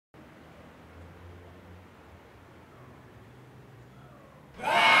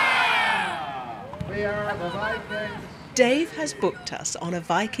We are the Vikings. Dave has booked us on a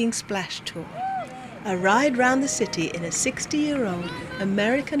Viking splash tour. A ride round the city in a 60-year-old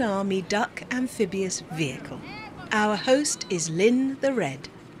American Army duck amphibious vehicle. Our host is Lynn the Red.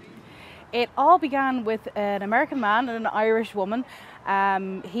 It all began with an American man and an Irish woman.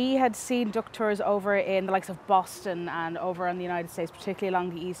 He had seen duck tours over in the likes of Boston and over in the United States, particularly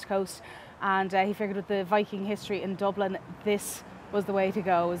along the East Coast. And he figured with the Viking history in Dublin, this was the way to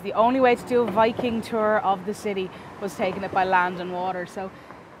go. It was the only way to do a Viking tour of the city, was taking it by land and water. So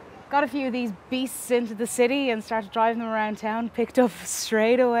got a few of these beasts into the city and started driving them around town, picked up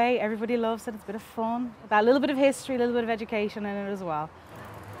straight away. Everybody loves it, it's a bit of fun. That little bit of history, a little bit of education in it as well.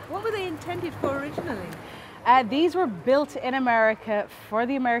 What were they intended for originally? These were built in America for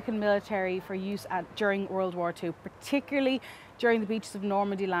the American military for use during World War II, particularly during the beaches of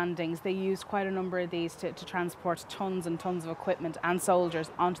Normandy landings. They used quite a number of these to transport tons and tons of equipment and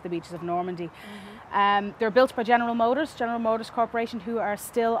soldiers onto the beaches of Normandy. They're built by General Motors Corporation, who are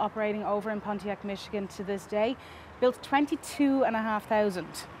still operating over in Pontiac, Michigan to this day. Built 22,500.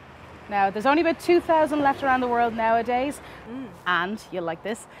 Now, there's only about 2,000 left around the world nowadays. And, you'll like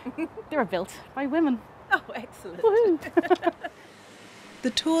this, they were built by women. Oh, excellent. Woohoo! The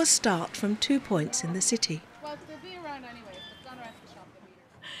tours start from 2 points in the city. Well, they'll be around anyway. It's gone around the shop.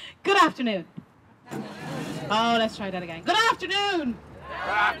 Good afternoon. Oh, let's try that again. Good afternoon. Good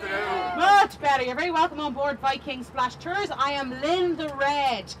afternoon. Much better. You're very welcome on board Viking Splash Tours. I am Lynn the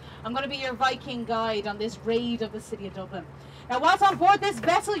Red. I'm going to be your Viking guide on this raid of the city of Dublin. Now, whilst on board this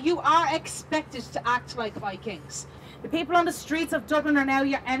vessel, you are expected to act like Vikings. The people on the streets of Dublin are now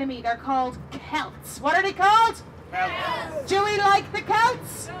your enemy. They're called Celts. What are they called? Celts. Do we like the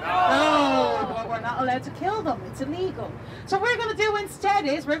Celts? No. But we're not allowed to kill them. It's illegal. So what we're going to do instead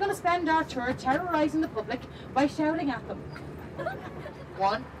is we're going to spend our tour terrorising the public by shouting at them.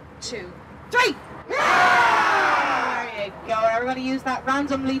 1, 2, 3! There you go. We're going to use that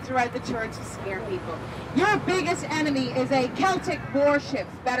randomly throughout the tour to scare people. Your biggest enemy is a Celtic warship,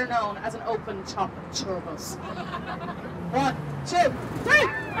 better known as an open-top tour bus. 1, 2, 3!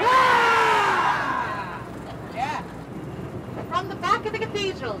 Yeah. From the back of the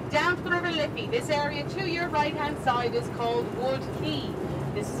cathedral down to the River Liffey, this area to your right-hand side is called Wood Quay.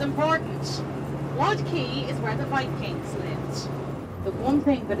 This is important. Wood Quay is where the Vikings lived. The one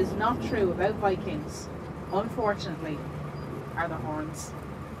thing that is not true about Vikings, unfortunately, are the horns.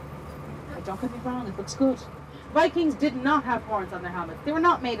 Don't get me wrong, it looks good. Vikings did not have horns on their helmets. They were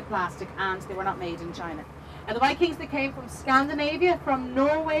not made of plastic and they were not made in China. And the Vikings, they came from Scandinavia, from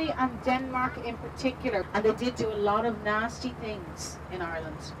Norway and Denmark in particular. And they did do a lot of nasty things in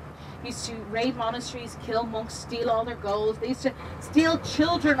Ireland. They used to raid monasteries, kill monks, steal all their gold. They used to steal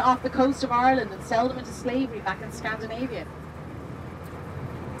children off the coast of Ireland and sell them into slavery back in Scandinavia.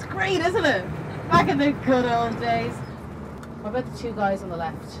 It's great, isn't it? Back in the good old days. What about the two guys on the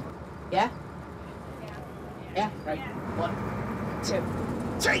left? Yeah? Yeah, right. 1, 2,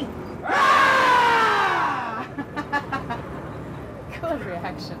 3! Good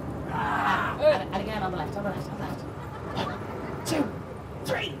reaction. And again on the left, on the left, on the left. 1, 2,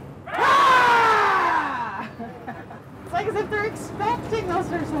 3! It's like as if they're expecting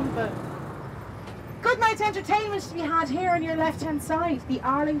us or something. Good night's entertainment to be had here on your left-hand side. The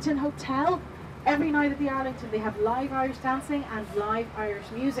Arlington Hotel. Every night at the Arlington they have live Irish dancing and live Irish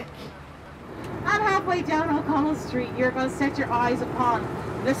music. And halfway down O'Connell Street you're going to set your eyes upon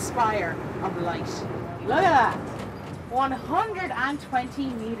the Spire of Light. Look at that! 120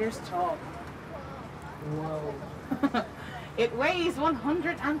 metres tall. Whoa. It weighs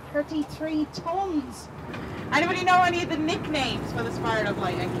 133 tons. Anybody know any of the nicknames for the Spire of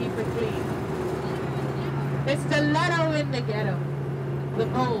Light? And keep it clean. The stiletto in the ghetto. The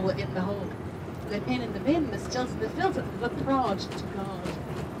bowl in the hole. The pin in the bin, the stilts in the filter, the prod to God.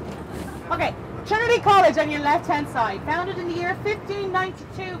 Okay, Trinity College on your left-hand side, founded in the year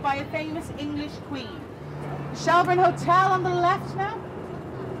 1592 by a famous English queen. The Shelburne Hotel on the left now.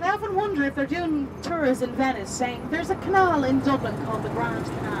 I often wonder if they're doing tours in Venice, saying there's a canal in Dublin called the Grand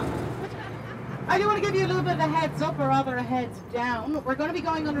Canal. I do want to give you a little bit of a heads up, or rather a heads down. We're going to be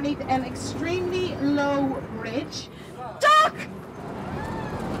going underneath an extremely low bridge. Duck!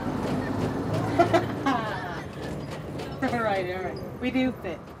 all right. We do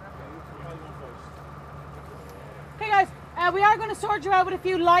fit. Okay, guys, we are going to sort you out with a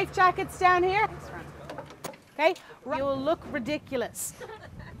few life jackets down here. Okay, you'll look ridiculous,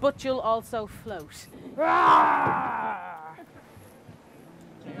 but you'll also float. We're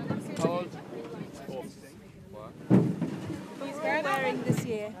wearing this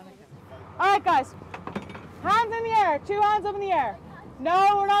year. All right, guys, hands in the air, 2 hands up in the air.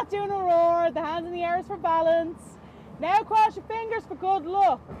 No, we're not doing a roar. The hands in the air is for balance. Now cross your fingers for good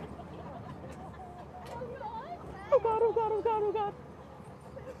luck. Oh God, oh God, oh God, oh God.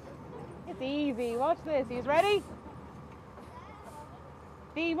 It's easy. Watch this. Are you ready?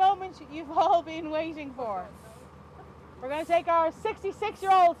 The moment you've all been waiting for. We're going to take our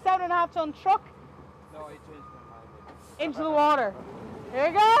 66-year-old 7.5-ton truck into the water. Here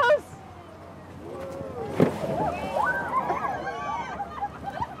it goes.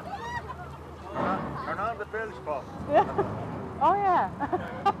 Turn on the bill spot. Oh yeah.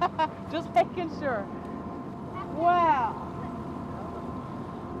 Just making sure. Wow.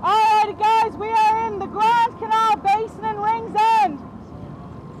 Alrighty guys, we are in the Grand Canal Basin in Ringsend.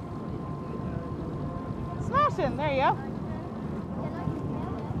 Smashing, there you go.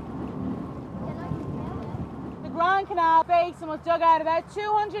 The Grand Canal Basin was dug out about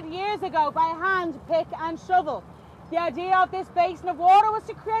 200 years ago by hand, pick and shovel. The idea of this basin of water was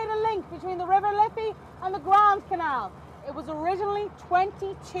to create a link between the River Liffey and the Grand Canal. It was originally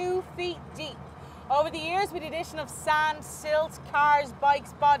 22 feet deep. Over the years, with the addition of sand, silt, cars,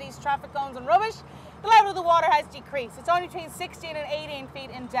 bikes, bodies, traffic cones and rubbish, the level of the water has decreased. It's only between 16 and 18 feet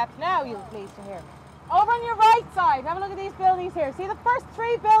in depth now, you'll be pleased to hear. Over on your right side, have a look at these buildings here. See the first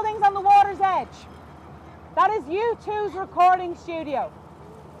 3 buildings on the water's edge? That is U2's recording studio,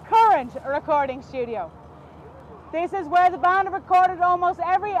 current recording studio. This is where the band have recorded almost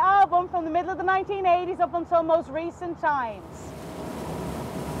every album from the middle of the 1980s up until most recent times.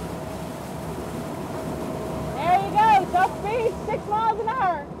 There you go, top speed, 6 miles an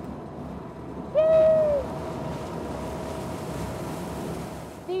hour. Woo!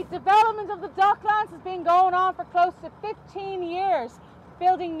 The development of the docklands has been going on for close to 15 years,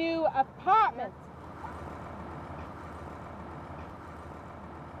 building new apartments.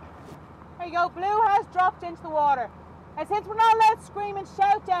 There you go, Blue has dropped into the water. And since we're not allowed to scream and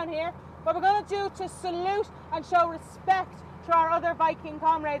shout down here, what we're going to do to salute and show respect to our other Viking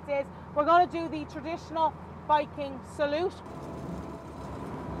comrades is we're going to do the traditional Viking salute.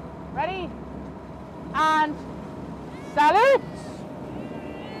 Ready? And salute!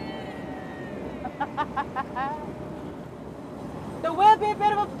 There will be a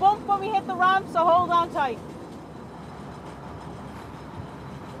bit of a bump when we hit the ramp, so hold on tight.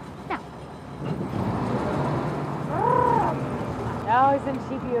 Oh, isn't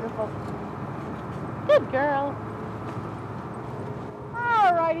she beautiful? Good girl.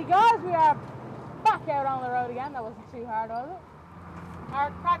 Alrighty guys, we are back out on the road again. That wasn't too hard, was it?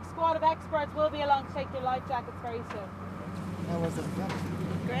 Our crack squad of experts will be along to take your life jackets very soon. How was it?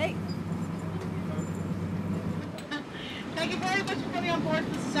 Great. Thank you very much for coming on board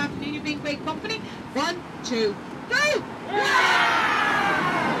this afternoon. You've been great company. 1, 2, 3!